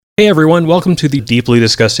Hey everyone, welcome to the Deeply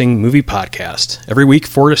Discussing Movie Podcast. Every week,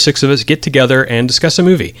 4 to 6 of us get together and discuss a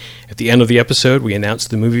movie. At the end of the episode, we announce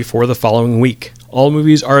the movie for the following week. All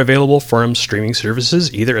movies are available from streaming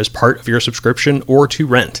services, either as part of your subscription or to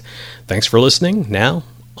rent. Thanks for listening. Now,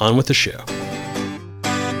 on with the show.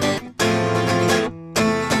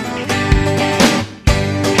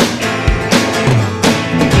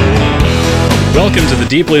 Welcome to the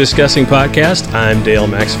Deeply Discussing Podcast. I'm Dale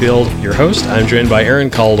Maxfield, your host. I'm joined by Aaron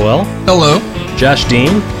Caldwell. Hello. Josh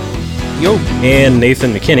Dean. Yo. And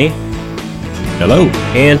Nathan McKinney. Hello.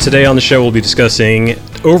 And today on the show we'll be discussing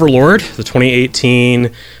Overlord, the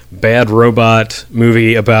 2018 bad robot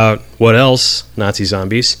movie about, what else? Nazi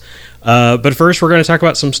zombies. But first we're going to talk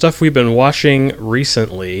about some stuff we've been watching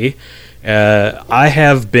recently. I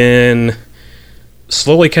have been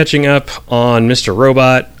slowly catching up on Mr.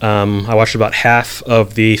 Robot. I watched about half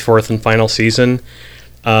of the fourth and final season.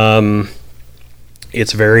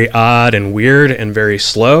 It's very odd and weird and very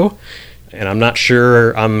slow, and I'm not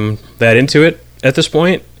sure I'm that into it at this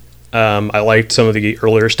point. I liked some of the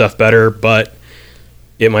earlier stuff better, but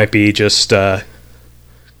it might be just them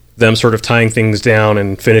sort of tying things down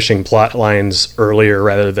and finishing plot lines earlier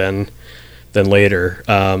rather than later.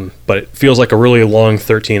 But it feels like a really long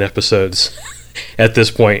 13 episodes at this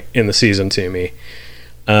point in the season to me.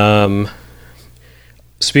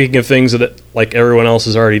 Speaking of things that like everyone else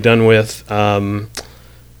is already done with,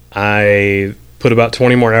 I put about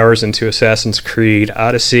 20 more hours into Assassin's Creed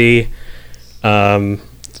Odyssey. I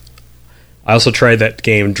also tried that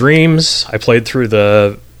game Dreams. I played through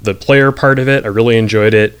the player part of it. I really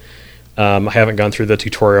enjoyed it. I haven't gone through the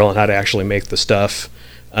tutorial on how to actually make the stuff.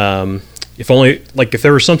 If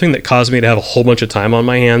there was something that caused me to have a whole bunch of time on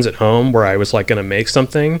my hands at home where I was like going to make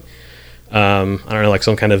something, I don't know, like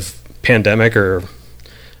some kind of pandemic or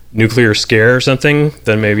nuclear scare or something,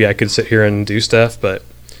 then maybe I could sit here and do stuff, but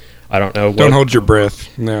I don't know. Don't hold your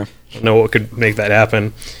breath. No. I don't know what could make that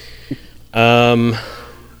happen.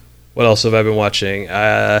 What else have I been watching?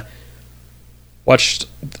 Caught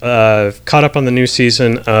up on the new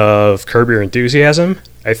season of Curb Your Enthusiasm.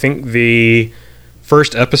 I think the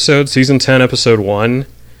first episode, season 10, episode 1,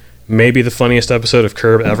 may be the funniest episode of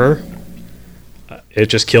Curb ever. It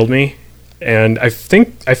just killed me. And I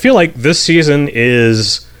feel like this season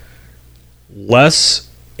is less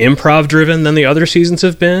improv driven than the other seasons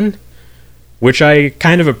have been, which I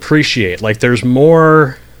kind of appreciate. Like there's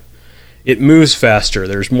more, it moves faster.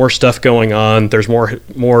 There's more stuff going on. There's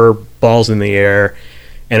more balls in the air,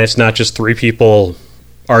 and it's not just three people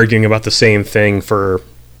arguing about the same thing for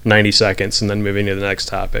 90 seconds and then moving to the next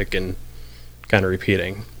topic and kind of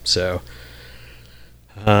repeating. So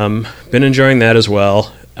been enjoying that as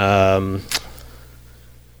well.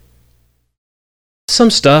 Some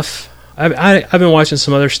stuff I've been watching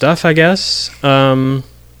some other stuff, I guess. Been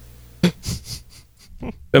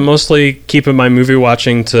mostly keeping my movie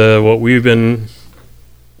watching to what we've been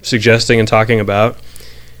suggesting and talking about.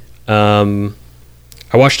 I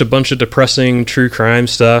watched a bunch of depressing true crime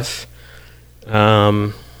stuff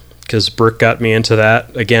because Brooke got me into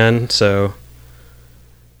that again, so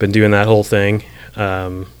been doing that whole thing.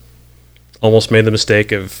 Almost made the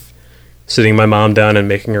mistake of sitting my mom down and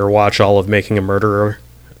making her watch all of Making a Murderer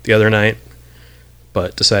the other night,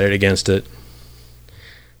 but decided against it.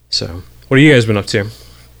 So, what have you guys been up to?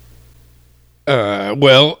 I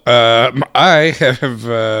have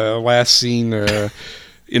last seen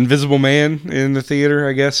Invisible Man in the theater,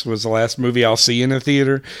 I guess, was the last movie I'll see in the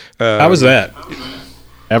theater. How was that?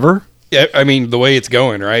 Ever? Yeah, I mean, the way it's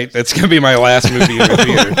going, right? That's going to be my last movie in the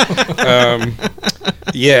theater.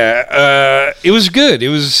 It was good. It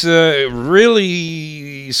was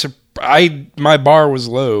really... my bar was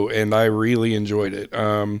low, and I really enjoyed it.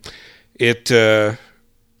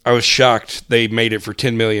 I was shocked they made it for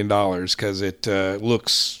 $10 million because it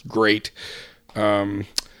looks great.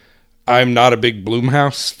 I'm not a big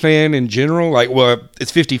Blumhouse fan in general.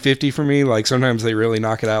 It's 50-50 for me. Like, sometimes they really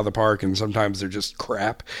knock it out of the park, and sometimes they're just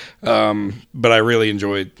crap. But I really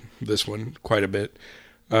enjoyed this one quite a bit.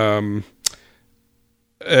 I'd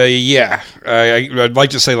like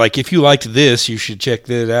to say, like, if you liked this, you should check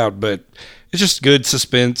that out. But it's just good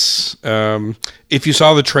suspense. If you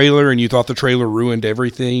saw the trailer and you thought the trailer ruined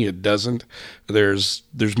everything, it doesn't. There's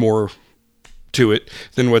more to it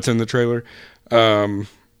than what's in the trailer.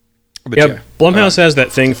 Blumhouse has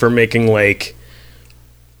that thing for making like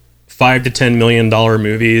 $5 to $10 million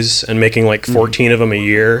movies and making like 14 of them a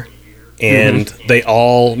year, and they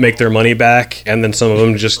all make their money back, and then some of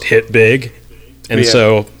them just hit big, and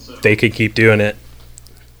so they could keep doing it.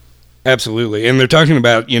 Absolutely. And they're talking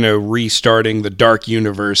about, restarting the dark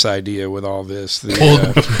universe idea with all this.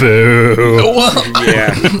 Boo. Well,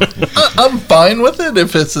 Yeah. I'm fine with it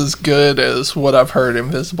if it's as good as what I've heard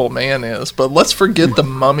Invisible Man is, but let's forget the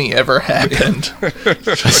Mummy ever happened.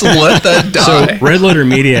 Just let that So die. Red Letter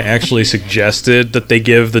Media actually suggested that they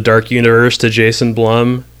give the Dark Universe to Jason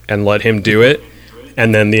Blum and let him do it,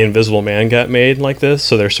 and then the Invisible Man got made like this.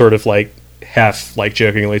 So they're sort of like half like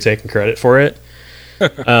jokingly taking credit for it.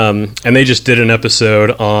 And they just did an episode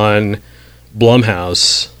on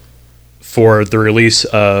Blumhouse for the release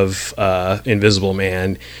of Invisible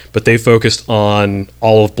Man, but they focused on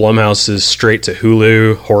all of Blumhouse's straight to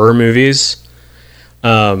Hulu horror movies,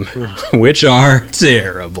 which are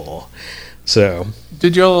terrible. So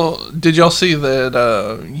Did y'all see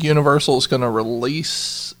that Universal's going to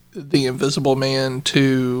release the Invisible Man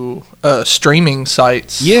to streaming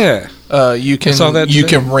sites? Yeah. You can saw that you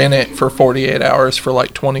today. can rent it for 48 hours for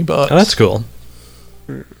like $20. oh, that's cool.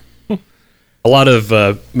 A lot of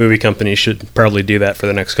movie companies should probably do that for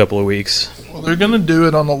the next couple of weeks. Well, they're going to do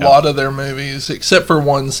it on a lot of their movies, except for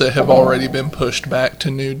ones that have already been pushed back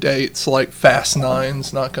to new dates, like Fast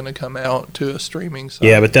 9's not going to come out to a streaming site.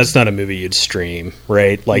 Yeah, but that's not a movie you'd stream,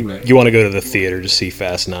 right? Like, Right. you want to go to the theater to see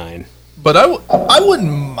Fast 9. But I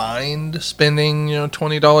wouldn't mind spending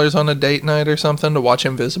 $20 on a date night or something to watch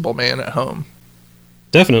Invisible Man at home.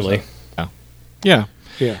 Definitely. Yeah.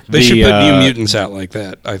 Yeah. They The, should put New uh, Mutants out like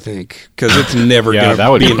that, I think, because it's never Yeah, going that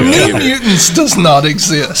to would be be in the good. New theater. Mutants does not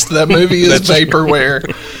exist. That movie is vaporware.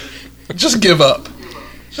 Just give up.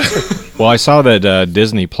 Well, I saw that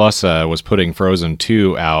Disney Plus was putting Frozen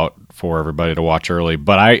 2 out for everybody to watch early,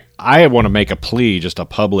 but I want to make a plea, just a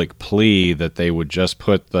public plea, that they would just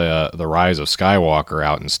put the Rise of Skywalker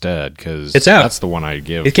out instead, because It's out. that's the one I'd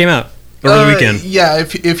give. It came out over the weekend. Yeah,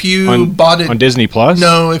 if you on, bought it on Disney Plus?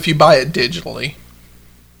 No, if you buy it digitally.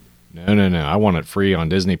 No. I want it free on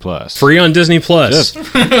Disney Plus. Free on Disney Plus.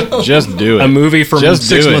 Just do it. A movie from Just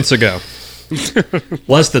 6 do it. months ago.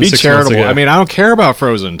 Less than Be 6 months charitable. ago. I mean, I don't care about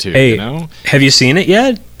Frozen 2, hey, you know? have you seen it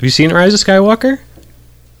yet? Have you seen Rise of Skywalker?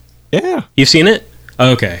 Yeah. You've seen it?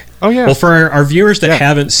 Okay. Oh, yeah. Well, for our viewers that Yeah.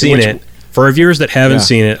 haven't seen Which- it, Yeah.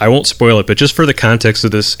 seen it, I won't spoil it, but just for the context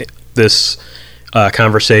of this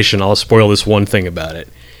conversation, I'll spoil this one thing about it.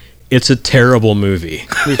 It's a terrible movie.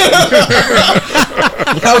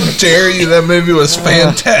 How dare you? That movie was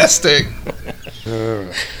fantastic.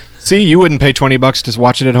 See, you wouldn't pay $20 to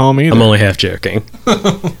watch it at home either. I'm only half joking.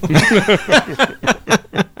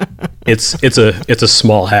 It's a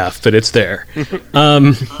small half, but it's there.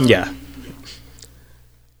 Yeah.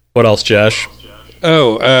 What else, Josh?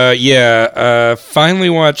 Oh, yeah. Finally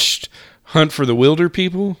watched Hunt for the Wilder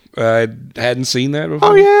People. I hadn't seen that before.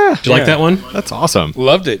 Oh, yeah. Did you like that one? That's awesome.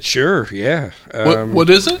 Loved it, sure, yeah. What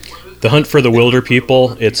is it? The Hunt for the Wilder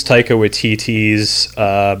People. It's Taika Waititi's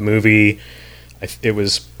movie. It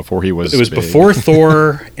was Before he was it was big. before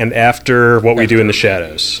Thor and after What We Do in the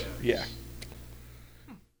Shadows. Yeah.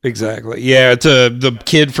 Exactly. Yeah, it's the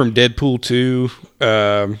kid from Deadpool 2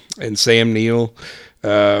 and Sam Neill.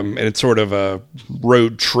 And it's sort of a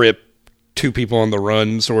road trip, two people on the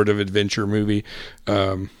run sort of adventure movie.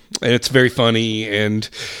 And it's very funny and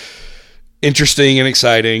interesting and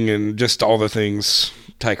exciting and just all the things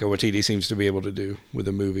Taika Waititi seems to be able to do with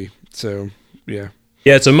a movie. So, yeah.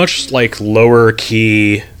 Yeah, it's a much like lower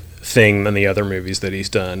key thing than the other movies that he's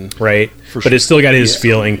done, right? But it's still got his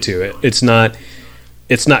feeling to it. It's not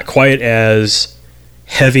quite as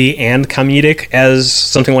heavy and comedic as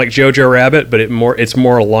something like Jojo Rabbit, but it's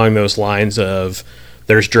more along those lines of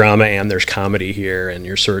there's drama and there's comedy here, and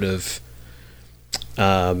you're sort of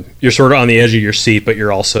on the edge of your seat, but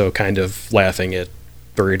you're also kind of laughing at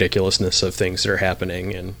the ridiculousness of things that are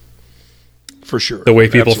happening and For sure. the way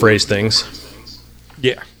people Absolutely. phrase things.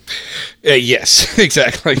 Yeah. Yes,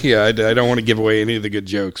 exactly. Yeah, I don't want to give away any of the good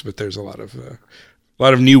jokes, but there's a lot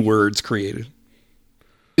of new words created.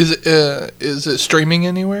 Is it streaming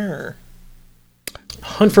anywhere? Or?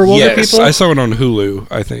 Hunt for Wilder Yes, People? I saw it on Hulu,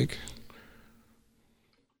 I think.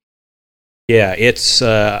 Yeah, it's.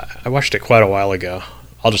 I watched it quite a while ago.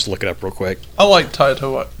 I'll just look it up real quick. I like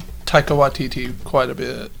Taika Waititi quite a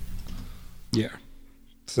bit. Yeah.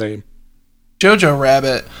 Same. Jojo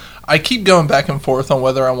Rabbit, I keep going back and forth on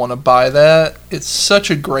whether I want to buy that. It's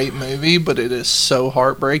such a great movie, but it is so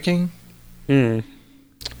heartbreaking. Yeah,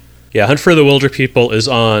 Hunt for the Wilder People is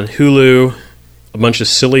on Hulu, a bunch of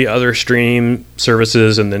silly other stream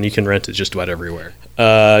services, and then you can rent it just about everywhere.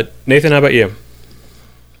 Nathan, how about you?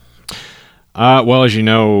 Well, as you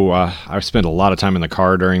know, I've spent a lot of time in the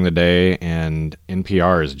car during the day, and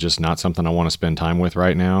NPR is just not something I want to spend time with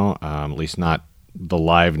right now. At least not the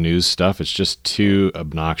live news stuff. It's just too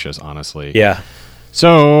obnoxious, honestly. Yeah.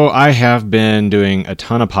 So I have been doing a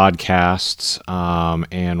ton of podcasts,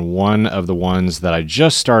 and one of the ones that I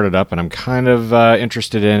just started up, and I'm kind of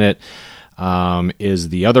interested in it, is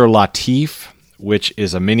The Other Latif, which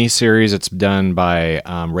is a mini-series. It's done by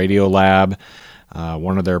Radiolab,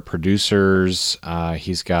 one of their producers.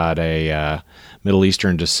 He's got a Middle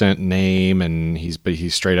Eastern descent name, and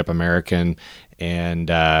he's straight up American,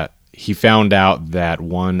 and he found out that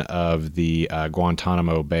one of the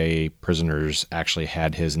Guantanamo Bay prisoners actually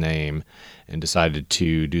had his name and decided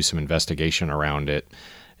to do some investigation around it.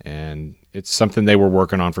 And it's something they were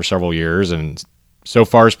working on for several years, and so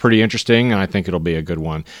far it's pretty interesting, and I think it'll be a good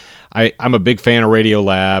one. I'm a big fan of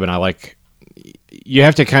Radiolab, and you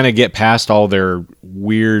have to kind of get past all their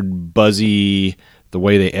weird, buzzy, the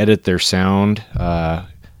way they edit their sound.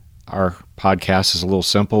 Our podcast is a little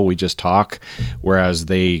simple. We just talk, whereas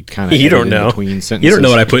they kind of You don't know. between sentences. You don't know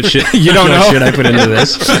what I put shit. You don't know shit I put into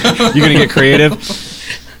this. You're gonna get creative.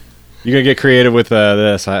 You're gonna get creative with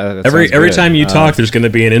this. Every time you talk, there's going to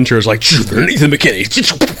be an intro. It's like Nathan McKinney.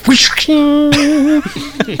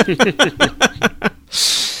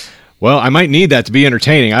 Well, I might need that to be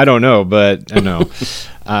entertaining. I don't know, but no.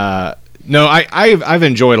 No, I've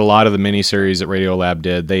enjoyed a lot of the miniseries that Radiolab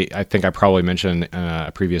did. I think I probably mentioned in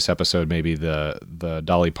a previous episode, maybe the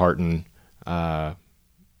Dolly Parton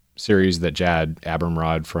series that Jad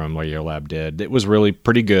Abumrad from Radiolab did. It was really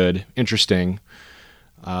pretty good, interesting.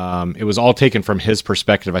 It was all taken from his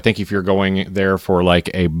perspective. I think if you're going there for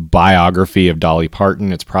like a biography of Dolly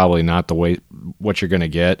Parton, it's probably not what you're going to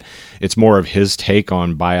get. It's more of his take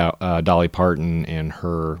on Dolly Parton and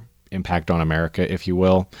her impact on America, if you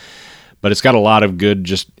will. But it's got a lot of good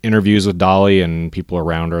just interviews with Dolly and people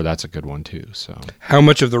around her. That's a good one too. So, how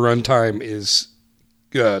much of the runtime is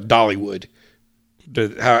Dollywood?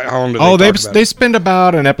 How long do they spend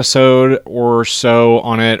about an episode or so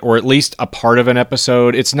on it, or at least a part of an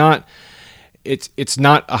episode. It's not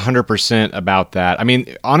 100% about that. I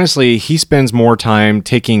mean, honestly, he spends more time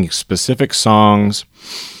taking specific songs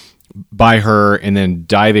by her and then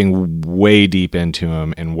diving way deep into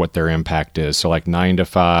them and what their impact is. So like 9 to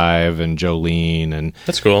 5 and Jolene, and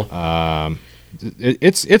that's cool.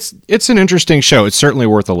 It's an interesting show. It's certainly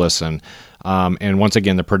worth a listen. And once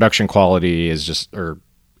again, the production quality is just, or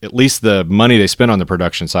at least the money they spend on the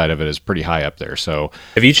production side of it is pretty high up there. So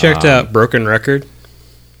have you checked out Broken Record?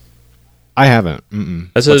 I haven't.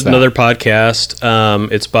 Mm-mm. That's another podcast.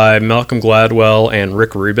 It's by Malcolm Gladwell and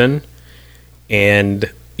Rick Rubin, and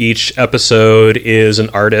each episode is an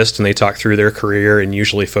artist, and they talk through their career and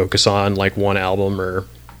usually focus on like one album or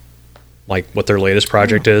like what their latest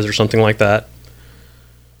project is or something like that.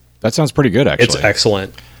 That sounds pretty good, actually. It's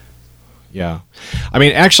excellent. Yeah. I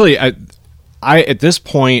mean, actually, I at this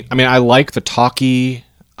point, I mean, I like the talky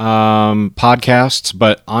podcasts,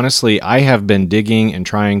 but honestly, I have been digging and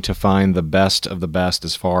trying to find the best of the best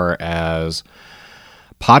as far as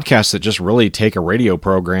podcasts that just really take a radio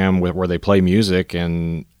program where they play music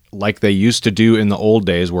and like they used to do in the old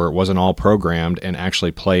days where it wasn't all programmed and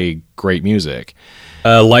actually play great music.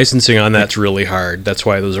 Licensing on that's really hard. That's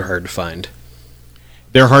why those are hard to find.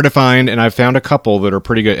 They're hard to find, and I've found a couple that are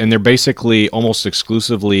pretty good, and they're basically almost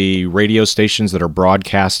exclusively radio stations that are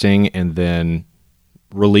broadcasting and then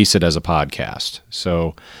release it as a podcast.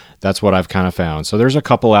 So that's what I've kind of found. So there's a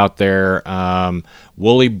couple out there,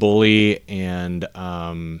 Wooly Bully, and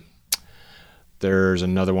there's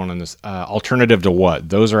another one on this, Alternative to What?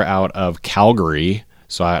 Those are out of Calgary,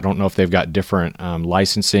 so I don't know if they've got different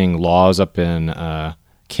licensing laws up in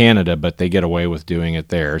Canada, but they get away with doing it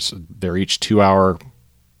there. So they're each 2-hour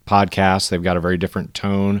podcasts. They've got a very different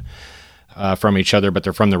tone from each other, but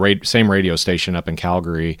they're from the same radio station up in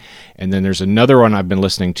Calgary. And then there's another one I've been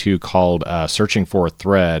listening to called Searching for a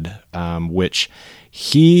Thread, which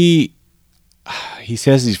he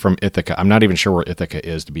says he's from Ithaca. I'm not even sure where Ithaca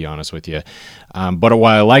is, to be honest with you. But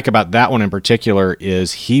what I like about that one in particular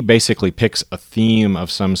is he basically picks a theme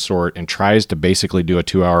of some sort and tries to basically do a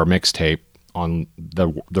 2-hour mixtape on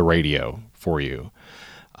the radio for you.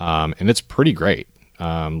 And it's pretty great.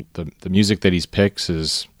 The music that he picks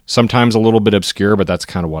is sometimes a little bit obscure, but that's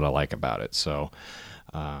kind of what I like about it. So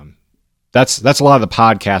that's a lot of the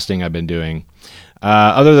podcasting I've been doing.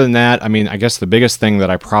 Other than that, I mean, I guess the biggest thing that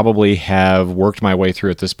I probably have worked my way through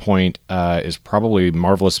at this point is probably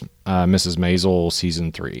Marvelous Mrs. Maisel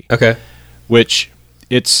Season 3. Okay. Which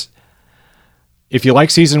if you like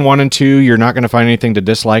Season 1 and 2, you're not going to find anything to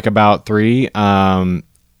dislike about 3.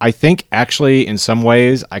 I think actually in some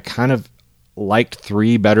ways I kind of liked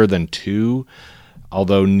 3 better than 2.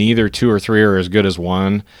 although neither 2 or 3 are as good as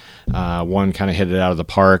 1. 1 kind of hit it out of the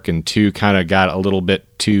park, and 2 kind of got a little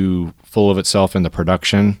bit too full of itself in the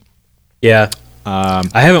production. Yeah. I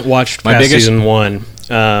haven't watched past season 1,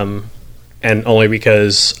 and only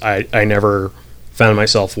because I never found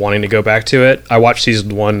myself wanting to go back to it. I watched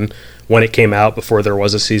season 1 when it came out before there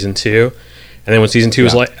was a season 2. And then when season 2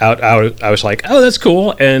 was out, I was like, oh, that's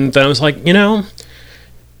cool. And then I was like,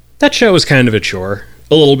 that show was kind of a chore.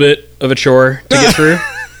 A little bit of a chore to get through.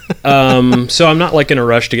 So I'm not in a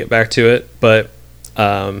rush to get back to it. But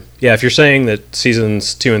if you're saying that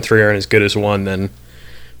seasons 2 and 3 aren't as good as 1, then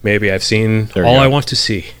maybe I've seen all I want to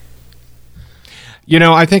see.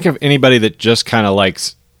 I think of anybody that just kind of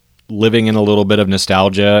likes living in a little bit of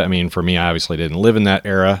nostalgia. I mean, for me, I obviously didn't live in that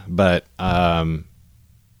era, but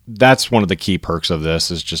that's one of the key perks of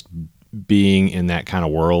this is just being in that kind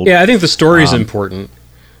of world. Yeah, I think the story is important.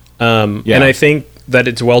 And I think that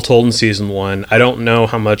it's well told in season 1. I don't know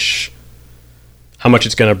how much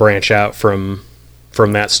it's going to branch out from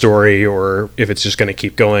that story, or if it's just going to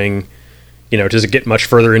keep going. Does it get much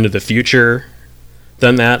further into the future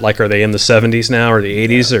than that? Are they in the 70s now or the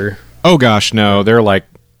 80s or? Oh gosh, no, they're I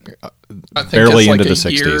think barely it's into the a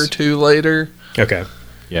 60s. Year or two later. Okay.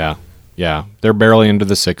 Yeah, they're barely into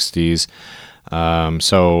the 60s.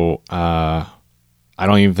 So I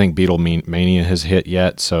don't even think Beatlemania has hit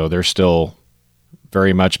yet. So they're still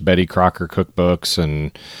very much Betty Crocker cookbooks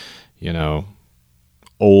and,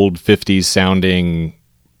 old 50s sounding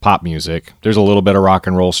pop music. There's a little bit of rock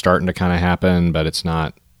and roll starting to kind of happen, but it's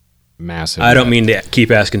not massive. I don't mean to keep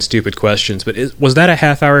asking stupid questions, but was that a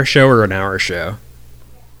half-hour show or an hour show?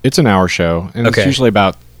 It's an hour show, and it's usually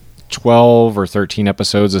about 12 or 13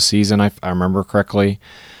 episodes a season, I remember correctly.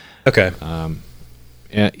 Okay.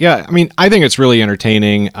 Yeah, I mean, I think it's really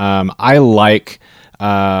entertaining. I like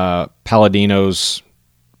Palladino's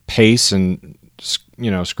pace and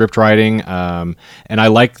script writing, and I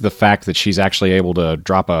like the fact that she's actually able to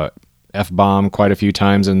drop a F-bomb quite a few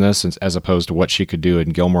times in this, as opposed to what she could do in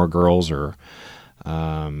Gilmore Girls or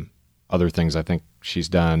other things I think she's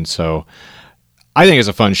done. So I think it's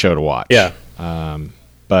a fun show to watch. Yeah.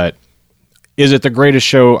 But is it the greatest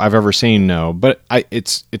show I've ever seen? No, but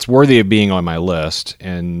it's worthy of being on my list,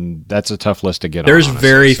 and that's a tough list to get on. There's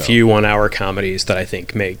very few 1-hour comedies that I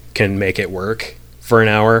think can make it work for an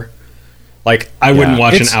hour. I wouldn't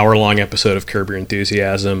watch an hour-long episode of Curb Your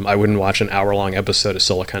Enthusiasm. I wouldn't watch an hour-long episode of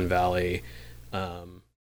Silicon Valley.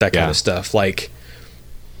 That kind of stuff. I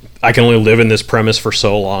can only live in this premise for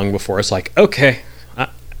so long before it's okay,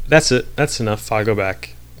 that's it. That's enough. I'll go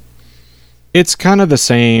back. It's kind of the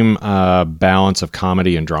same balance of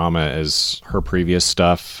comedy and drama as her previous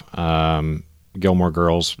stuff. Gilmore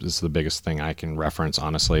Girls is the biggest thing I can reference,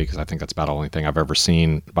 honestly, because I think that's about the only thing I've ever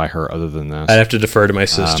seen by her other than this. I'd have to defer to my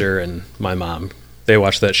sister and my mom. They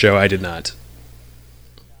watched that show. I did not.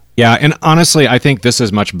 Yeah, and honestly, I think this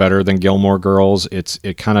is much better than Gilmore Girls.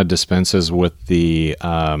 It kind of dispenses with the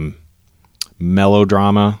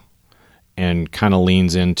melodrama and kind of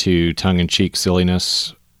leans into tongue-in-cheek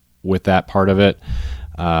silliness with that part of it.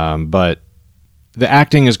 But the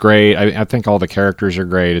acting is great. I think all the characters are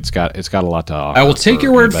great. It's got a lot to offer. I will take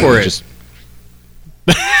your word for it.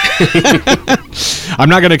 I'm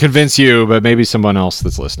not going to convince you, but maybe someone else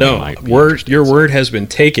that's listening might. Your word has been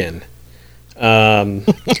taken. Aaron,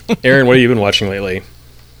 what have you been watching lately?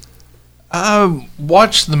 I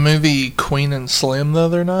watched the movie Queen and Slim the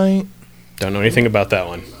other night. Don't know anything about that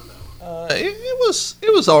one.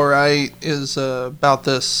 It was all right. Is about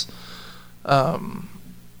this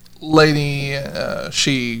lady.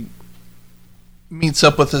 She meets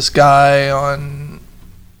up with this guy on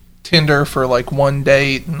Tinder for one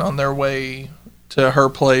date, and on their way to her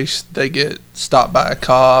place, they get stopped by a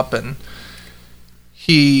cop, and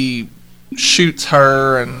he shoots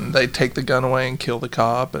her, and they take the gun away and kill the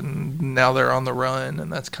cop, and now they're on the run,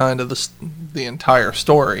 and that's kind of the entire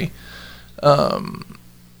story.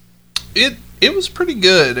 It was pretty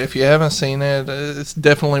good. If you haven't seen it, it's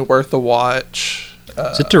definitely worth a watch.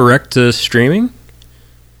 Is it direct to streaming?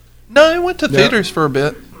 No, it went to theaters for a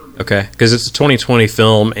bit. Okay, because it's a 2020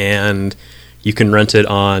 film, and you can rent it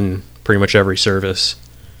on pretty much every service.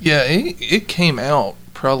 Yeah, it came out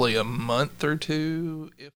probably a month or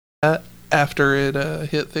two after it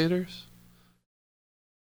hit theaters.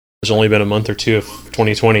 There's only been a month or two of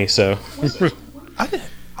 2020, so...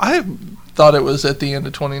 I thought it was at the end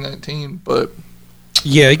of 2019, but...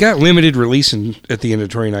 Yeah, it got limited release at the end of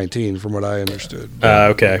 2019, from what I understood.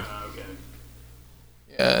 Okay.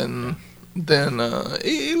 Yeah, and then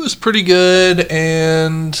it was pretty good,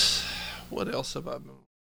 and what else have I been...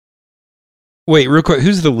 Wait, real quick,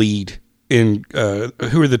 who's the lead in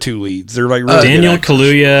who are the two leads? They're like really Daniel good actors.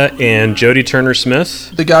 Kaluuya and Jodie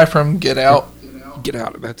Turner-Smith. The guy from Get Out. Get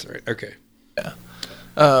out. That's right. Okay.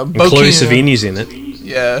 And Bo Chloe Keane- Savini's in it.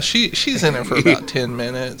 Yeah, she's in it for about 10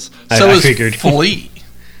 minutes. I So is figured. Flea.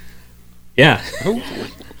 Yeah.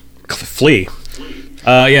 Flea.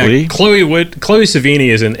 Yeah, Flea? Chloe Savini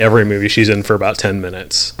is in every movie she's in for about 10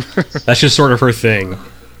 minutes. That's just sort of her thing.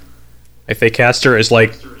 If they cast her as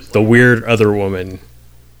like the weird other woman,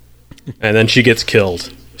 and then she gets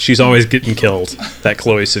killed. She's always getting killed, that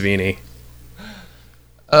Chloe Savini.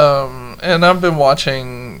 And I've been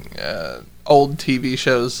watching old TV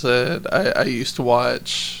shows that I used to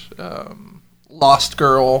watch. Lost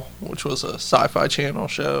Girl, which was a Sci-Fi Channel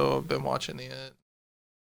show. I've been watching it.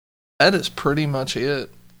 That is pretty much it.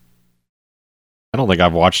 I don't think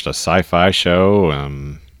I've watched a sci-fi show.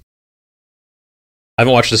 I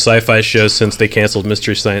haven't watched a sci-fi show since they canceled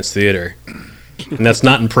Mystery Science Theater. And that's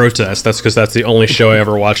not in protest. That's because that's the only show I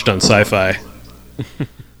ever watched on sci-fi.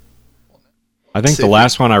 I think the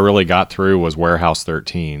last one I really got through was Warehouse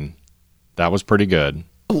 13. That was pretty good.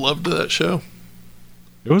 I loved that show.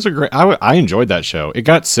 It was a great. I enjoyed that show. It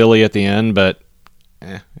got silly at the end, but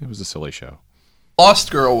it was a silly show.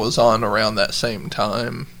 Lost Girl was on around that same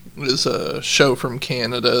time. It was a show from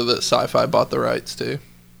Canada that Sci-Fi bought the rights to.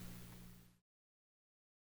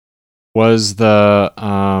 Was the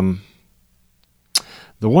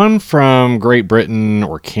one from Great Britain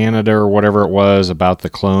or Canada or whatever it was about the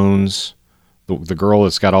clones? The girl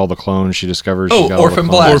that's got all the clones. She discovers. Oh, she's got all the Orphan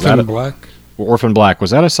clones. Black. Was that Orphan a- Black. Orphan Black.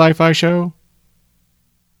 Was that a sci-fi show?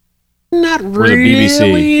 Not was it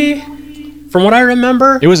really. From what I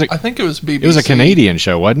remember, It was a. I think it was BBC. It was a Canadian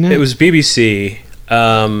show, wasn't it? it was BBC.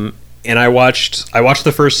 And I watched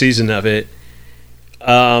the first season of it.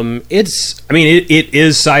 It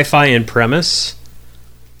is sci-fi in premise,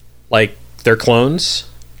 like they're clones,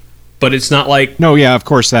 but it's not like No, yeah, of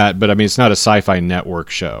course that. But I mean, it's not a sci-fi network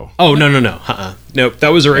show. no, nope. That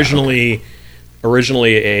was originally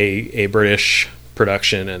a British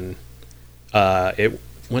production, and it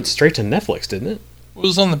went straight to Netflix, didn't it? It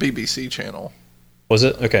was on the BBC channel. Was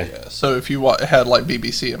it? Okay. Yeah, so if you had like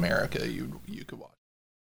BBC America, you could watch.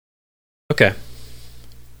 Okay.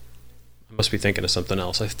 I must be thinking of something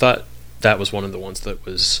else. I thought that was one of the ones that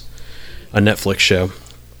was a Netflix show.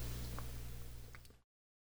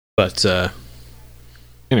 But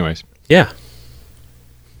Anyways, yeah.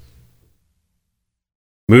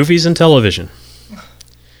 Movies and television.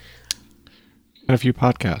 and a few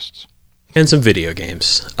podcasts. And some video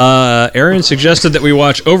games. Aaron suggested that we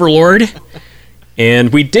watch Overlord,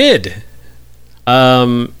 and we did.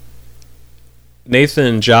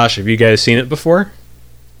 Nathan, Josh, have you guys seen it before?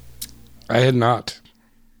 I had not.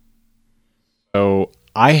 So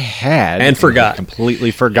I had And forgot.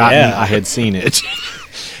 completely forgotten Yeah. I had seen it.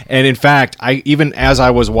 And in fact, even as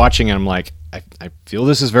I was watching it, I'm like, I feel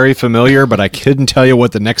this is very familiar, but I couldn't tell you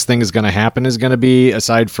what the next thing is going to happen is going to be,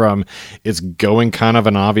 aside from it's going kind of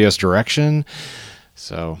an obvious direction.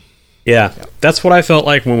 So Yeah, that's what I felt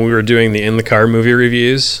like when we were doing the In the Car movie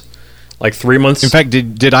reviews. Like 3 months. in fact,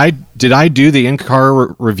 did I do the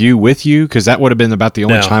in-car review with you? Because that would have been about the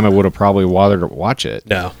only No. time I would have probably bothered to watch it.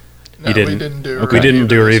 No, No, you didn't. We didn't do. We didn't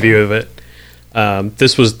do a review of it.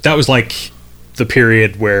 That was like the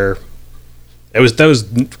period where that was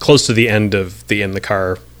close to the end of the In the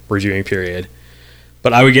Car reviewing period.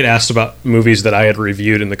 But I would get asked about movies that I had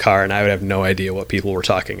reviewed in the car, and I would have no idea what people were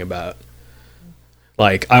talking about.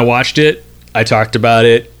 Like, I watched it, I talked about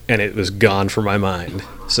it, and it was gone from my mind.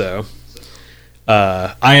 So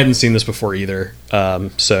I hadn't seen this before either.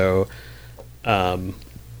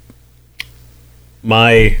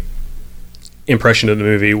 My impression of the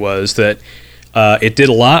movie was that it did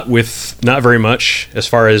a lot with not very much as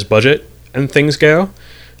far as budget and things go.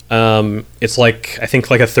 It's like, I think,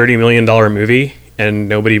 like a $30 million movie, and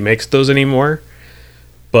nobody makes those anymore.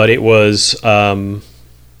 But it was Bad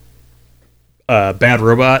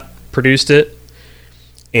Robot produced it,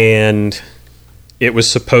 and it was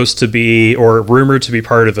supposed to be, or rumored to be,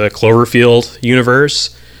 part of the Cloverfield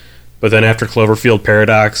universe. But then after Cloverfield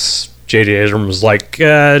Paradox, J.J. Abrams was like,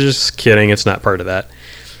 just kidding, it's not part of that.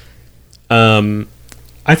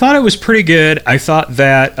 I thought it was pretty good. I thought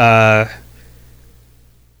that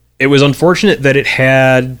it was unfortunate that it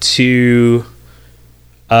had to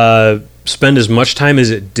spend as much time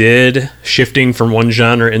as it did shifting from one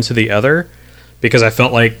genre into the other, because I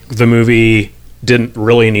felt like the movie didn't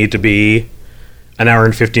really need to be an hour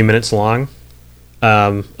and 50 minutes long.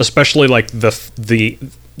 Especially like the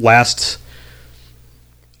last,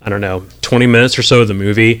 I don't know, 20 minutes or so of the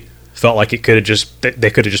movie felt like it could have they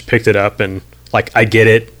could have just picked it up and, like, I get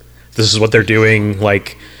it, this is what they're doing,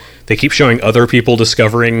 like, they keep showing other people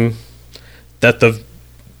discovering that the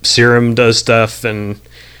serum does stuff, and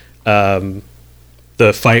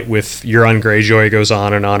the fight with Euron Greyjoy goes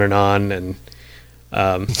on and on and on, and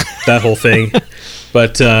that whole thing.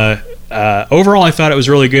 But overall, I thought it was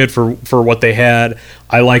really good for what they had.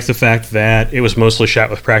 I liked the fact that it was mostly shot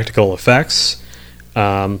with practical effects.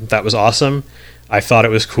 That was awesome. I thought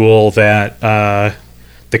it was cool that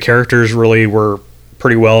the characters really were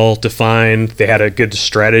pretty well defined. They had a good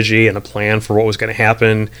strategy and a plan for what was going to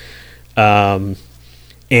happen. And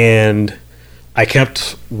I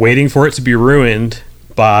kept waiting for it to be ruined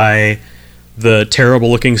by the terrible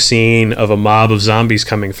looking scene of a mob of zombies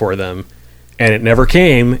coming for them. And it never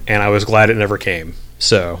came, and I was glad it never came.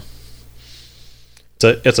 So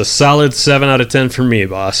it's a solid 7 out of 10 for me,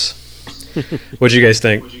 boss. What'd you guys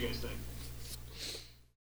think?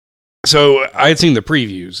 So I had seen the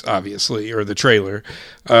previews, obviously, or the trailer,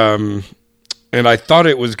 and I thought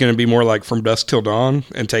it was going to be more like From Dusk Till Dawn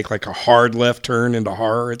and take like a hard left turn into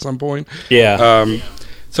horror at some point. Yeah.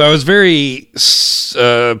 So I was very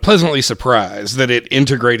pleasantly surprised that it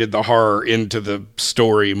integrated the horror into the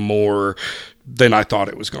story more than I thought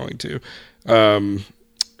it was going to.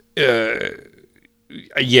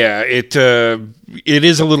 Yeah, it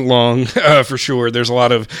is a little long for sure. There's a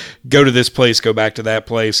lot of go to this place, go back to that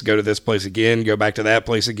place, go to this place again, go back to that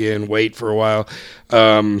place again, wait for a while.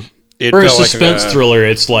 For a suspense thriller,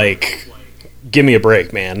 it's like, give me a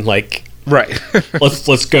break, man. Like, right.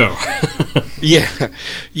 let's go. Yeah,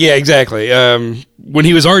 exactly. When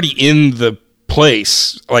he was already in the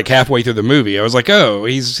place, like halfway through the movie, I was like, oh,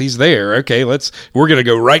 he's there. Okay, we're gonna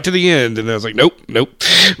go right to the end. And I was like, nope,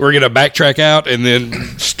 we're gonna backtrack out and then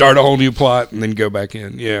start a whole new plot and then go back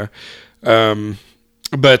in. Yeah.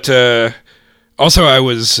 But also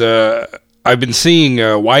I've been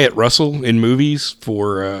seeing Wyatt Russell in movies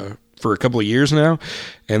for a couple of years now,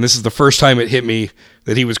 and this is the first time it hit me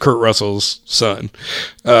that he was Kurt Russell's son.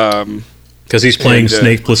 Because he's playing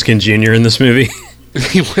Snake Plissken Jr. in this movie.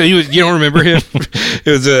 He was, you don't remember him? It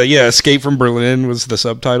was Escape from Berlin was the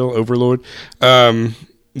subtitle. Overlord. He's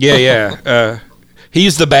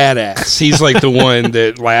the badass. He's like the one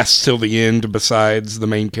that lasts till the end besides the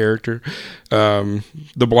main character, the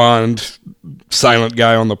blonde silent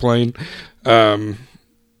guy on the plane. Goldie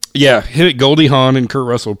Hawn and Kurt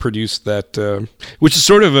Russell produced that, which is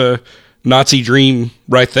sort of a Nazi dream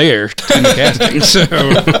right there in the casting. So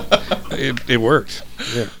it worked.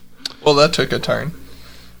 Yeah. Well, that took a turn.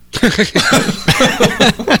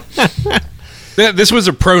 This was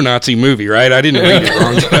a pro-Nazi movie, right? I didn't read it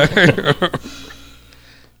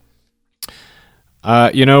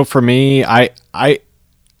wrong. For me, I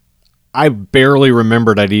barely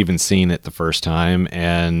remembered I'd even seen it the first time,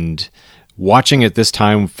 and watching it this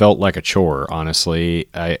time felt like a chore, honestly.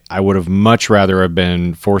 I would have much rather have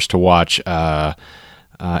been forced to watch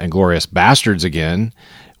Inglourious Bastards again,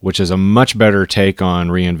 which is a much better take on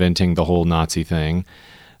reinventing the whole Nazi thing.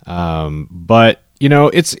 But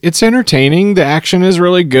it's entertaining. The action is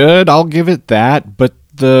really good. I'll give it that. But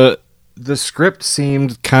the script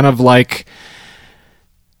seemed kind of like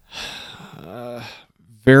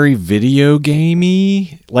very video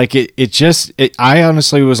gamey. Like I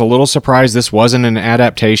honestly was a little surprised this wasn't an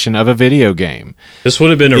adaptation of a video game. This would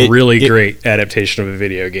have been a really great adaptation of a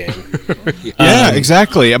video game. Yeah,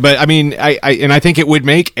 exactly. But I mean, I think it would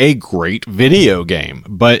make a great video game,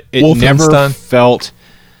 but it never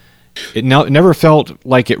felt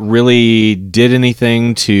like it really did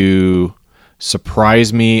anything to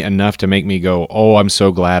surprise me enough to make me go, "Oh, I'm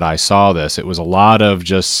so glad I saw this." It was a lot of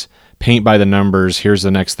just paint by the numbers. Here's the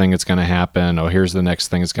next thing that's going to happen. Oh, here's the next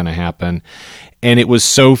thing that's going to happen. And it was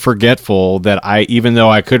so forgetful that even though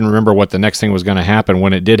I couldn't remember what the next thing was going to happen,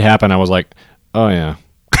 when it did happen, I was like, oh yeah.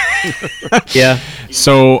 Yeah.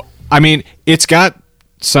 So, I mean, it's got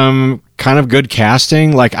some kind of good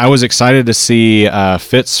casting. Like, I was excited to see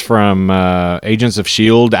Fitz from Agents of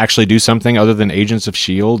S.H.I.E.L.D. actually do something other than Agents of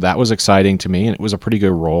S.H.I.E.L.D. That was exciting to me, and it was a pretty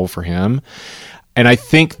good role for him. And I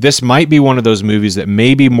think this might be one of those movies that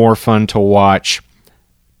may be more fun to watch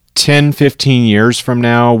 10, 15 years from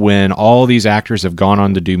now when all these actors have gone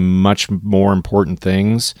on to do much more important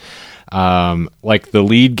things. Like the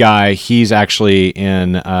lead guy, he's actually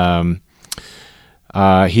in...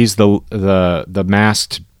 he's the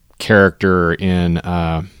masked character in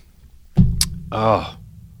the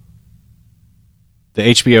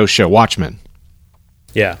HBO show Watchmen.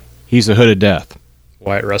 Yeah. He's the Hood of Death.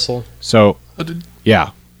 Wyatt Russell? So,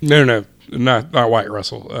 yeah. No, not Wyatt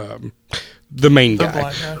Russell. The main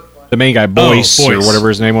guy. The main guy, Boyce, or whatever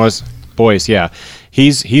his name was. Boyce, yeah.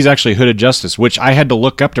 He's actually Hood of Justice, which I had to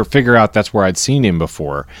look up to figure out that's where I'd seen him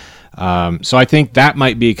before. So I think that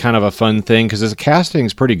might be kind of a fun thing because the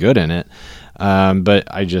casting's pretty good in it. But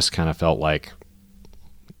I just kind of felt like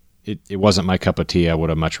it wasn't my cup of tea. I would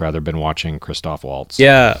have much rather been watching Christoph Waltz.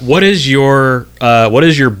 Yeah. What is your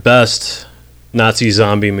best Nazi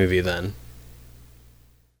zombie movie then?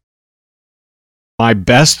 My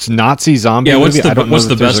best Nazi zombie movie? What's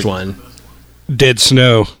the best one? Dead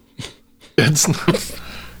Snow. It's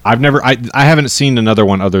I haven't seen another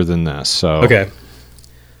one other than this. So Okay.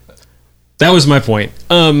 That was my point.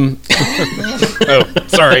 Oh,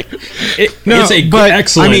 sorry. It's a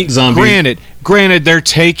excellent zombie. Granted, they're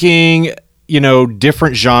taking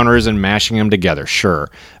different genres and mashing them together, sure.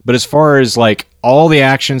 But as far as like all the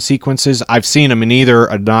action sequences, I've seen them in either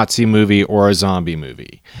a Nazi movie or a zombie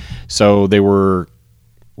movie, so they were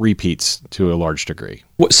repeats to a large degree.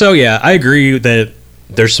 So yeah, I agree that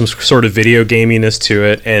there's some sort of video gaminess to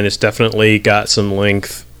it, and it's definitely got some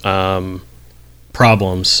length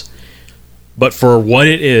problems. But for what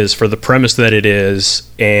it is, for the premise that it is,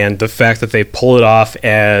 and the fact that they pull it off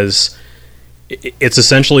as it's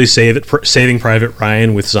essentially Saving Private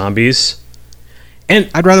Ryan with zombies, and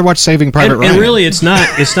I'd rather watch Saving Private Ryan. And really, it's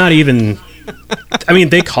not even. I mean,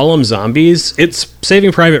 they call them zombies. It's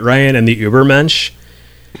Saving Private Ryan and the Ubermensch,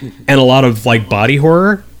 and a lot of like body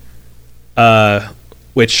horror,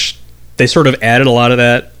 which they sort of added a lot of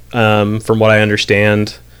that, from what I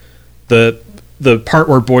understand. The part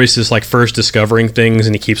where Boyce is like first discovering things,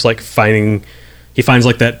 and he keeps like he finds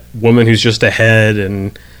like that woman who's just ahead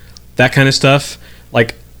and that kind of stuff.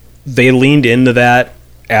 Like they leaned into that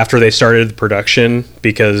after they started the production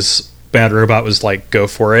because Bad Robot was like, go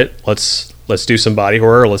for it. Let's do some body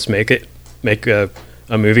horror. Let's make a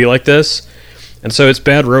movie like this. And so it's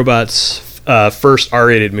Bad Robot's first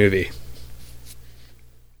R-rated movie,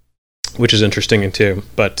 which is interesting too.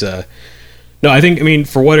 But no, I mean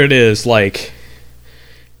for what it is, like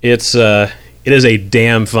it is a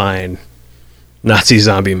damn fine Nazi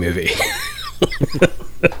zombie movie.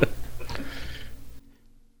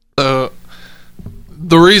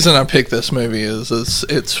 The reason I picked this movie is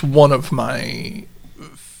it's one of my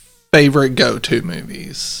favorite go-to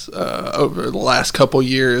movies over the last couple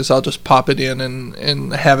years. I'll just pop it in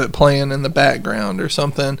and have it playing in the background or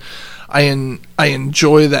something. I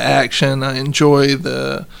enjoy the action. I enjoy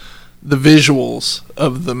the visuals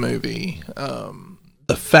of the movie.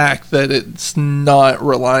 The fact that it's not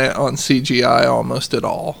reliant on CGI almost at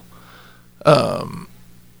all.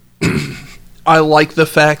 I like the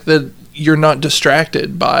fact that you're not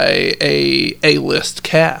distracted by a A-list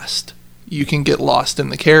cast. You can get lost in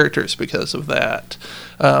the characters because of that.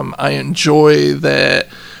 I enjoy that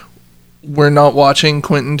we're not watching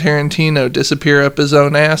Quentin Tarantino disappear up his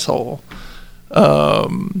own asshole.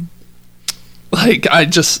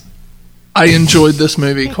 I enjoyed this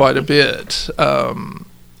movie quite a bit.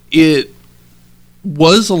 It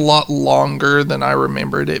was a lot longer than I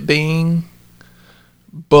remembered it being,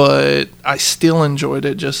 but I still enjoyed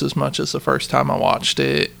it just as much as the first time I watched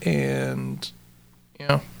it. And,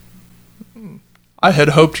 I had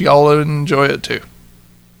hoped y'all would enjoy it too.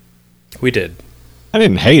 We did. I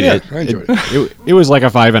didn't hate it. I enjoyed it. It was like a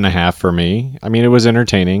 5.5 for me. I mean, it was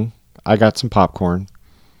entertaining. I got some popcorn.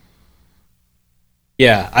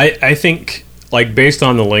 Yeah, I think like based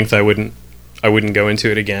on the length, I wouldn't go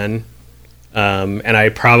into it again, and I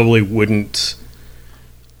probably wouldn't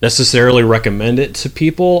necessarily recommend it to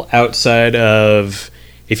people outside of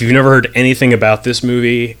if you've never heard anything about this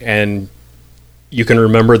movie and you can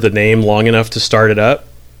remember the name long enough to start it up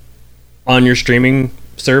on your streaming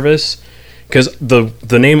service, because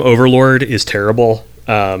the name Overlord is terrible.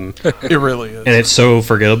 It really is, and it's so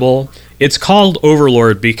forgettable. It's called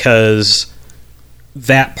Overlord because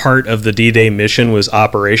that part of the D-Day mission was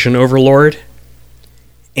Operation Overlord,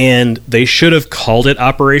 and they should have called it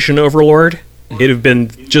Operation Overlord. It'd have been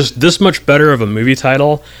just this much better of a movie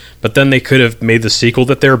title, but then they could have made the sequel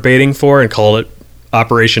that they were baiting for and called it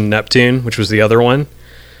Operation Neptune, which was the other one.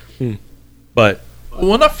 But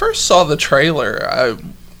when I first saw the trailer,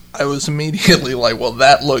 I was immediately like, well,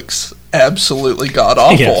 that looks absolutely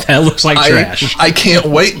god-awful. Yeah, that looks like trash. I can't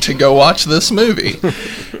wait to go watch this movie.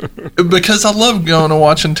 Because I love going and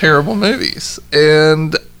watching terrible movies.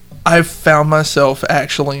 And I've found myself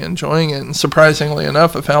actually enjoying it. And surprisingly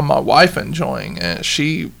enough, I found my wife enjoying it.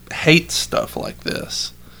 She hates stuff like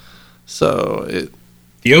this. So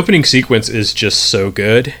the opening sequence is just so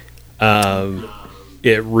good.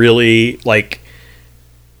 It really, like,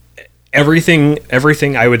 everything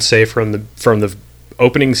I would say from the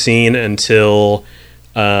opening scene until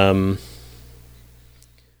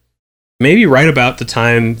maybe right about the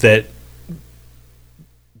time that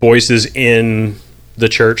Boyce is in the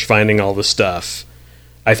church finding all the stuff.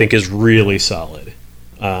 I think is really solid.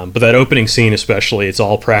 But that opening scene especially, it's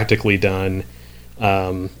all practically done.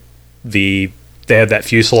 They had that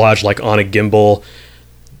fuselage like on a gimbal.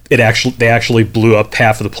 They actually blew up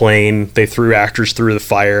half of the plane. They threw actors through the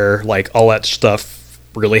fire. Like, all that stuff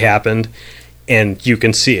really happened, and you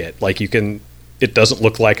can see it. Like, it doesn't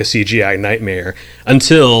look like a CGI nightmare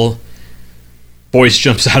until Boyce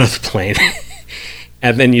jumps out of the plane.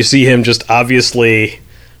 And then you see him just obviously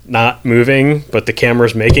not moving, but the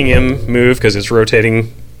camera's making him move because it's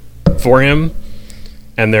rotating for him.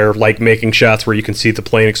 And they're like making shots where you can see the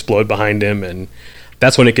plane explode behind him, and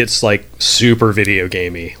that's when it gets like super video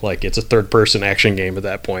gamey. Like, it's a third-person action game at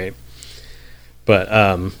that point. But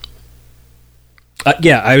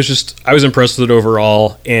yeah, I was impressed with it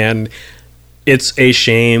overall, and it's a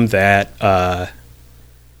shame that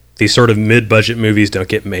these sort of mid-budget movies don't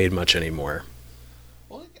get made much anymore.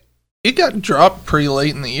 It got dropped pretty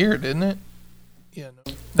late in the year, didn't it? Yeah,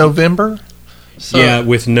 November. So, yeah,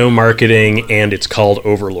 with no marketing, and it's called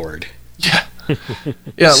Overlord. Yeah,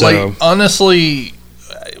 yeah. So, like, honestly,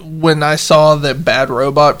 when I saw that Bad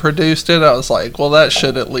Robot produced it, I was like, well, that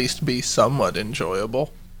should at least be somewhat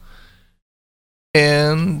enjoyable.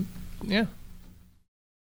 And yeah,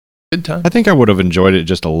 good time. I think I would have enjoyed it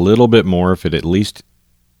just a little bit more if it at least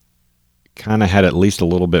kind of had at least a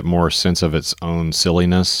little bit more sense of its own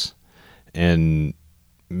silliness, and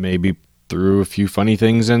maybe threw a few funny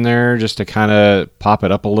things in there just to kind of pop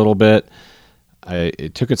it up a little bit.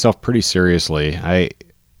 It took itself pretty seriously. It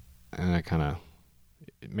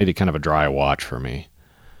made it kind of a dry watch for me.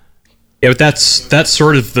 Yeah, but that's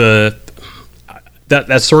sort of the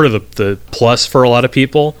plus for a lot of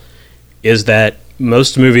people, is that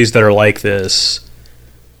most movies that are like this,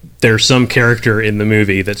 there's some character in the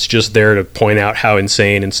movie that's just there to point out how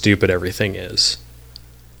insane and stupid everything is.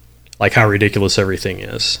 Like, how ridiculous everything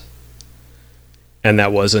is. And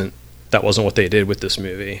that wasn't what they did with this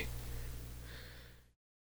movie.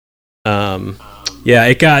 Yeah,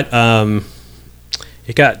 it got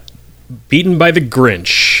beaten by The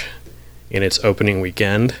Grinch in its opening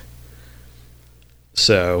weekend.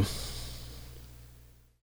 So,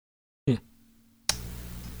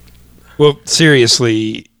 Well,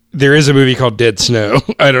 seriously, there is a movie called Dead Snow.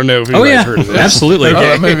 I don't know if you guys heard of it. Absolutely. Oh,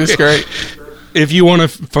 that movie's great. If you want a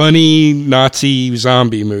funny Nazi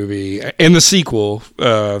zombie movie, and the sequel,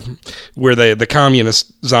 where the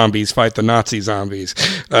communist zombies fight the Nazi zombies,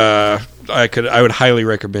 I would highly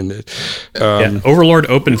recommend it. Yeah, Overlord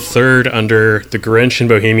opened third under The Grinch and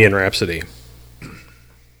Bohemian Rhapsody.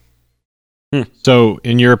 So,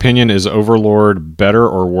 in your opinion, is Overlord better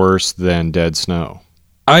or worse than Dead Snow?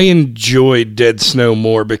 I enjoyed Dead Snow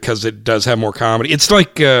more because it does have more comedy. It's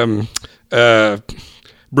like Bruce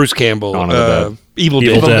Campbell, Evil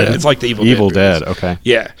Dead. It's like the Evil Dead. Okay.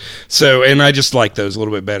 Yeah. So, and I just like those a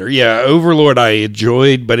little bit better. Yeah, Overlord I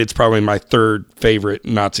enjoyed, but it's probably my third favorite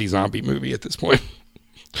Nazi zombie movie at this point.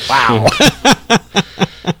 Wow.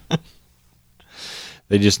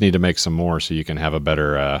 They just need to make some more so you can have a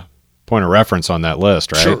better point of reference on that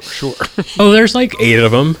list, right? Sure. Oh, there's like 8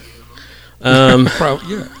 of them.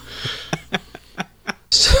 Probably, yeah.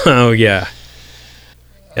 So, yeah.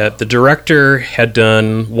 The director had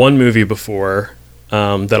done one movie before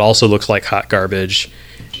that also looks like hot garbage,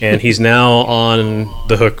 and he's now on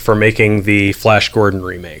the hook for making the Flash Gordon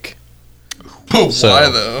remake. Oh, So- why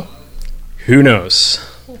though? Who knows?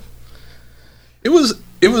 It was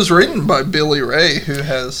written by Billy Ray, who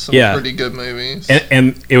has some Yeah. pretty good movies.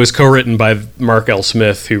 And it was co-written by Mark L.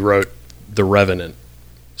 Smith, who wrote The Revenant.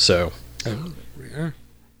 So, Yeah,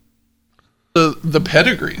 The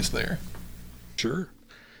pedigree's there. sure.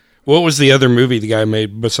 What was the other movie the guy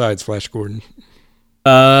made besides Flash Gordon?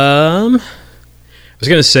 I was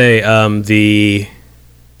gonna say the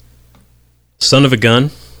Son of a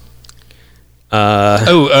Gun. Ewan I've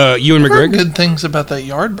heard McGregor? good things about that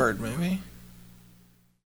Yardbird movie.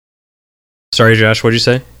 Sorry, Josh. What'd you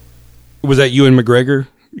say? Was that Ewan McGregor,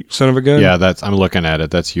 Son of a Gun? Yeah, I'm looking at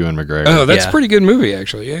it. That's Ewan McGregor. Oh, that's Yeah. a pretty good movie,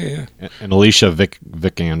 actually. Yeah. And Alicia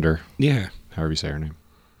Vikander, Yeah. however you say her name.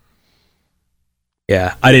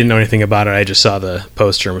 Yeah, I didn't know anything about it. I just saw the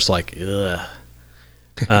poster and was like, ugh.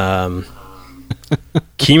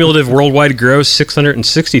 Cumulative worldwide gross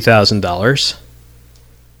 $660,000.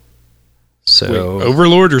 So, Wait,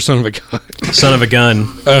 Overlord or Son of a Gun? Son of a Gun.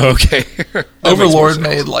 Oh, okay. That makes more Overlord sense.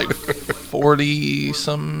 made like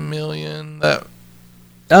 40-some million. That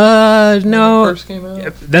No, first came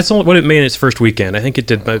out. that's only what it made in its first weekend. I think it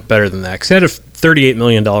did better than that because it had a $38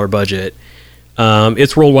 million budget.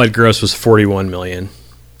 Its worldwide gross was $41 million.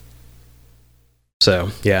 So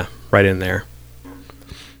yeah, right in there.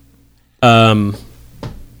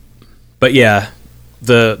 But yeah,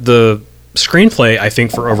 the screenplay, I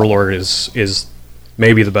think, for Overlord is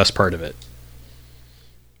maybe the best part of it.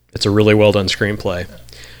 It's a really well done screenplay.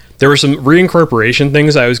 There were some reincorporation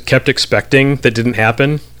things I kept expecting that didn't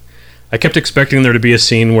happen. I kept expecting there to be a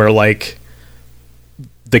scene where, like,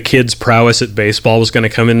 the kid's prowess at baseball was going to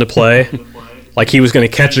come into play. Like, he was going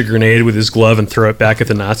to catch a grenade with his glove and throw it back at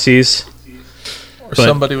the Nazis. Or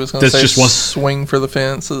somebody was going to say swing for the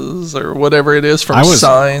fences or whatever it is from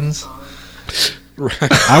Signs.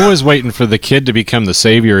 I was waiting for the kid to become the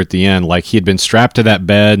savior at the end. Like, he had been strapped to that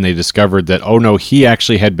bed and they discovered that, oh no, he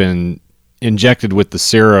actually had been injected with the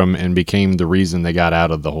serum and became the reason they got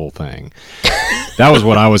out of the whole thing. That was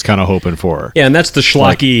what I was kind of hoping for. Yeah, and that's the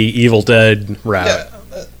schlocky Evil Dead route.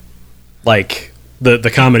 Yeah. Like,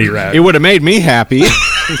 the comedy route. It would have made me happy.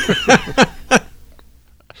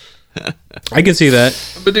 I can see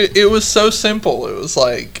that. But it was so simple. It was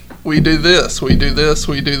like, we do this, we do this,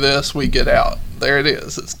 we do this, we get out. There it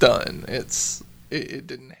is. It's done. It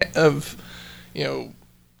didn't have,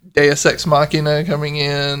 Deus Ex Machina coming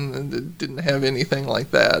in. It didn't have anything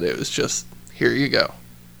like that. It was just, here you go.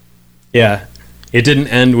 Yeah. It didn't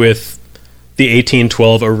end with the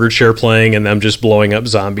 1812 overture playing and them just blowing up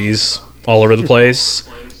zombies all over the place.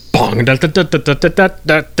 Bong, da, da, da, da, da, da,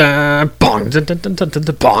 da, da, bong, da, da, da, da,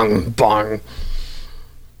 da, bong, bong.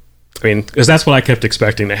 I mean, because that's what I kept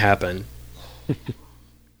expecting to happen.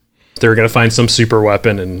 They were going to find some super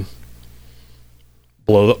weapon and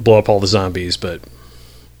blow up all the zombies, but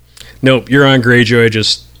nope, Euron Greyjoy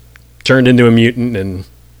just turned into a mutant and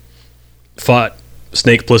fought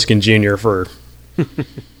Snake Plissken Jr. for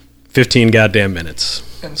 15 goddamn minutes.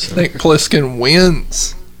 And Snake Plissken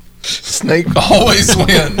wins. Snake always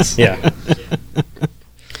wins. Yeah.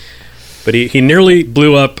 But he nearly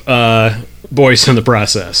blew up Boyce in the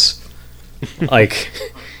process. Like,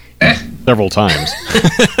 several times.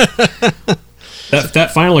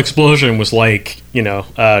 That final explosion was like,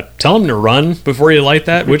 tell him to run before you light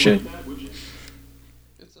that, would you?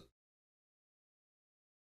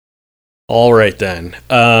 All right, then.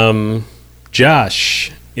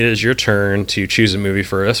 Josh, it is your turn to choose a movie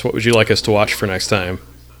for us. What would you like us to watch for next time?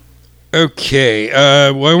 Okay.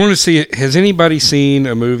 Well, I want to see, has anybody seen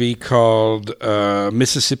a movie called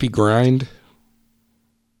Mississippi Grind?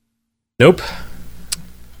 Nope.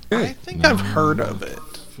 I think I've heard of it.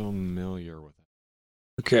 Familiar with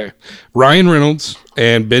it. Okay. Ryan Reynolds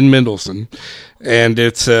and Ben Mendelsohn. And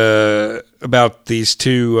it's about these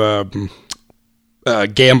two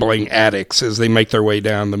gambling addicts as they make their way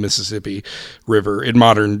down the Mississippi River in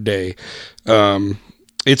modern day.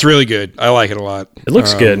 It's really good. I like it a lot. It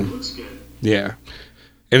looks good. Yeah.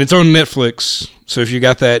 And it's on Netflix. So if you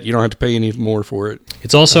got that, you don't have to pay any more for it.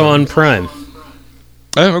 It's also on Prime.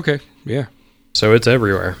 Oh, okay. Yeah. So it's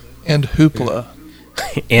everywhere. And Hoopla.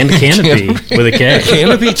 And Canopy with a K.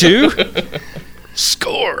 Canopy too?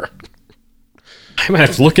 Score. I might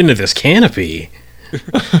have to look into this Canopy.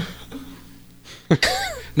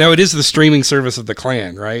 Now, it is the streaming service of the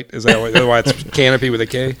Clan, right? Is that why it's Canopy with a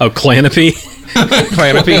K? Oh, Clanopy?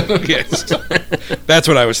 Clanopy? Yes. That's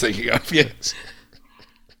what I was thinking of, yes.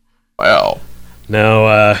 Wow. No,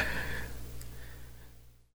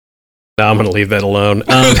 I'm going to leave that alone.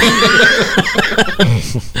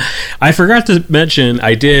 I forgot to mention,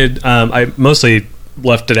 I mostly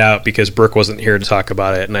left it out because Brooke wasn't here to talk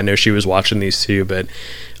about it, and I know she was watching these too, but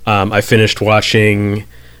I finished watching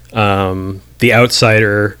The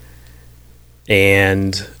Outsider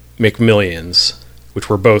and McMillions, which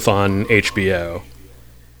were both on HBO.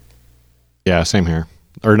 Yeah, same here.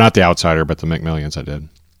 Or not The Outsider, but the McMillions I did.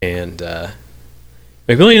 And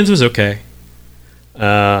McMillions was okay.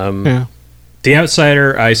 Yeah. The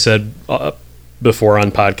Outsider, I said before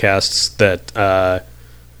on podcasts that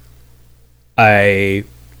I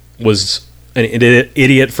was an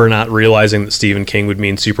idiot for not realizing that Stephen King would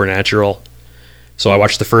mean supernatural. So I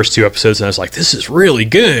watched the first 2 episodes and I was like, this is really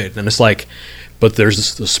good. And it's like, but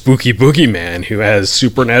there's the spooky boogeyman who has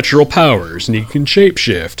supernatural powers and he can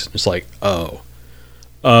shapeshift. It's like, oh.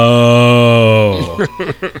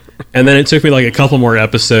 And then it took me like a couple more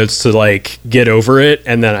episodes to like get over it,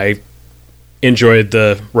 and then I enjoyed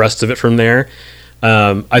the rest of it from there.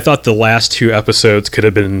 I thought the last 2 episodes could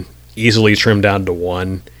have been easily trimmed down to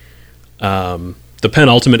 1. The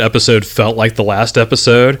penultimate episode felt like the last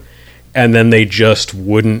episode, and then they just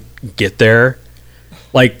wouldn't get there.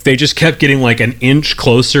 Like, they just kept getting like an inch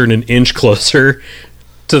closer and an inch closer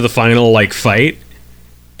to the final like fight,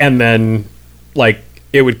 and then like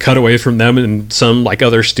it would cut away from them and some like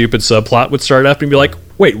other stupid subplot would start up and be like,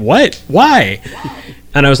 wait, what? Why?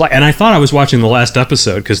 And I was like, and I thought I was watching the last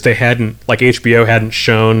episode because they hadn't, like, HBO hadn't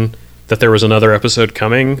shown that there was another episode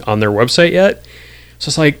coming on their website yet. So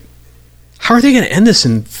it's like, how are they going to end this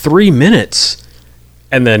in 3 minutes?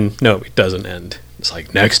 And then, no, it doesn't end. It's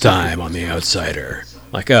like, next time on The Outsider.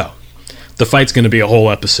 Like, oh, the fight's going to be a whole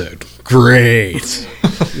episode. Great.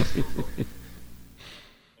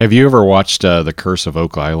 Have you ever watched The Curse of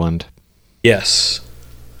Oak Island? Yes.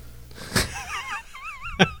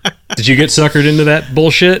 Did you get suckered into that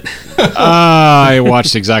bullshit? I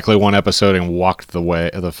watched exactly one episode and walked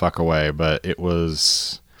the fuck away. But it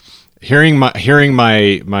was hearing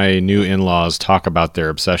my new in-laws talk about their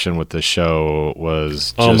obsession with this show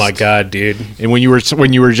was. Oh my god, dude! And when you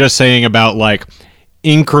were just saying about like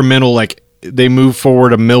incremental, like they move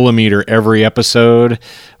forward a millimeter every episode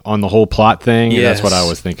on the whole plot thing. Yes. That's what I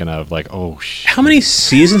was thinking of. Like, oh shit. How many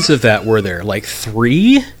seasons of that were there? Like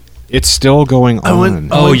 3? It's still going on.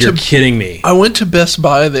 Oh, you're kidding me. I went to Best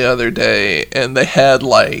Buy the other day, and they had,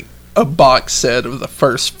 like, a box set of the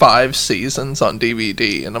first 5 seasons on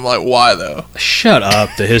DVD. And I'm like, why, though? Shut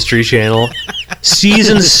up, the History Channel.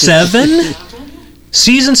 Season 7?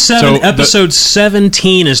 Season 7, episode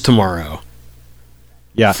 17 is tomorrow.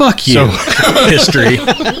 Yeah. Fuck you, History.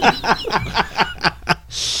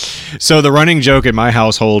 So the running joke in my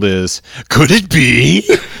household is, could it be?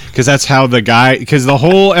 Because that's how because the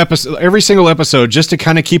whole episode, every single episode, just to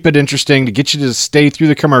kind of keep it interesting, to get you to stay through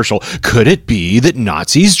the commercial, could it be that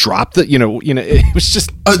Nazis dropped the, it was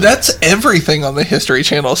just. Oh, that's everything on the History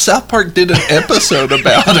Channel. South Park did an episode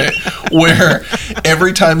about it where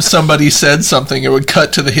every time somebody said something, it would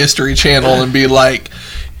cut to the History Channel and be like,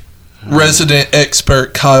 resident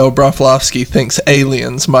expert Kyle Broflovsky thinks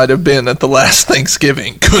aliens might have been at the last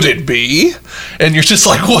Thanksgiving. Could it be? And you're just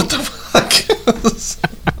like, what the fuck?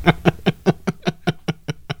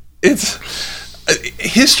 It's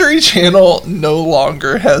History Channel no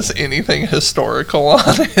longer has anything historical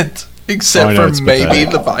on it except for maybe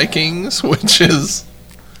the Vikings, which is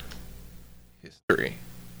history.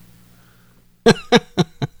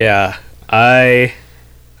 Yeah, I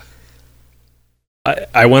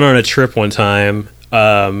went on a trip one time,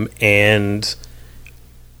 and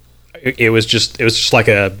it was just like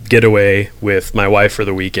a getaway with my wife for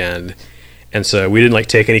the weekend, and so we didn't like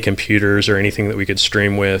take any computers or anything that we could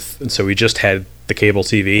stream with, and so we just had the cable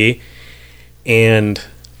TV, and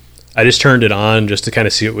I just turned it on just to kind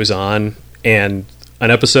of see what was on, and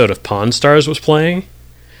an episode of Pawn Stars was playing,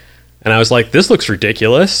 and I was like, this looks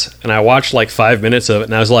ridiculous, and I watched like 5 minutes of it,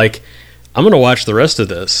 and I was like, I'm gonna watch the rest of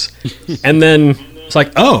this, and then it's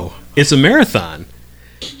like, oh, it's a marathon.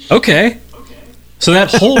 Okay. So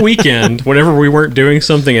that whole weekend, whenever we weren't doing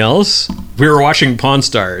something else, we were watching Pawn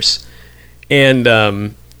Stars. And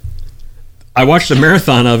I watched a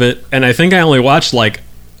marathon of it, and I think I only watched like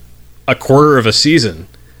a quarter of a season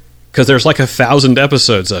because there's like 1,000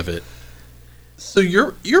 episodes of it. So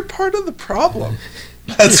you're part of the problem.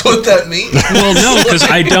 That's what that means. Well, no, because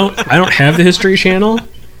I don't have the History Channel.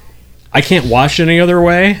 I can't watch it any other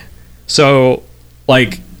way. So,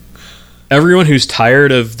 like, everyone who's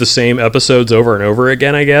tired of the same episodes over and over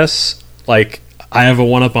again, I guess, like, I have a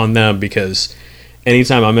one-up on them because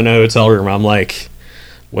anytime I'm in a hotel room, I'm like,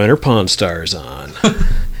 when are Pawn Stars on?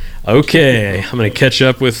 Okay, I'm going to catch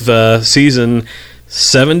up with season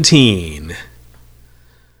 17.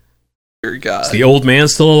 Dear God. Is the old man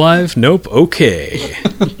still alive? Nope. Okay.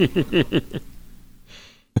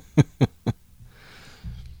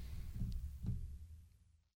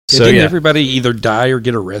 Didn't everybody either die or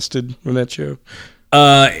get arrested from that show?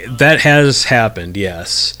 That has happened,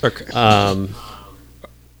 yes. Okay.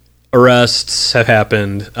 Arrests have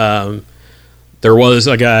happened. There was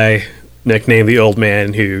a guy nicknamed the Old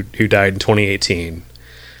Man who died in 2018.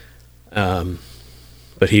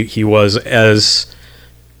 But he was, as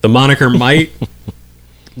the moniker might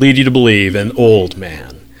lead you to believe, an old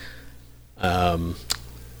man.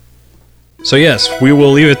 So yes, we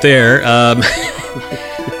will leave it there.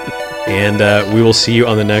 And we will see you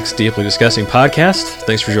on the next Deeply Discussing podcast.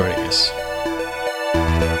 Thanks for joining us.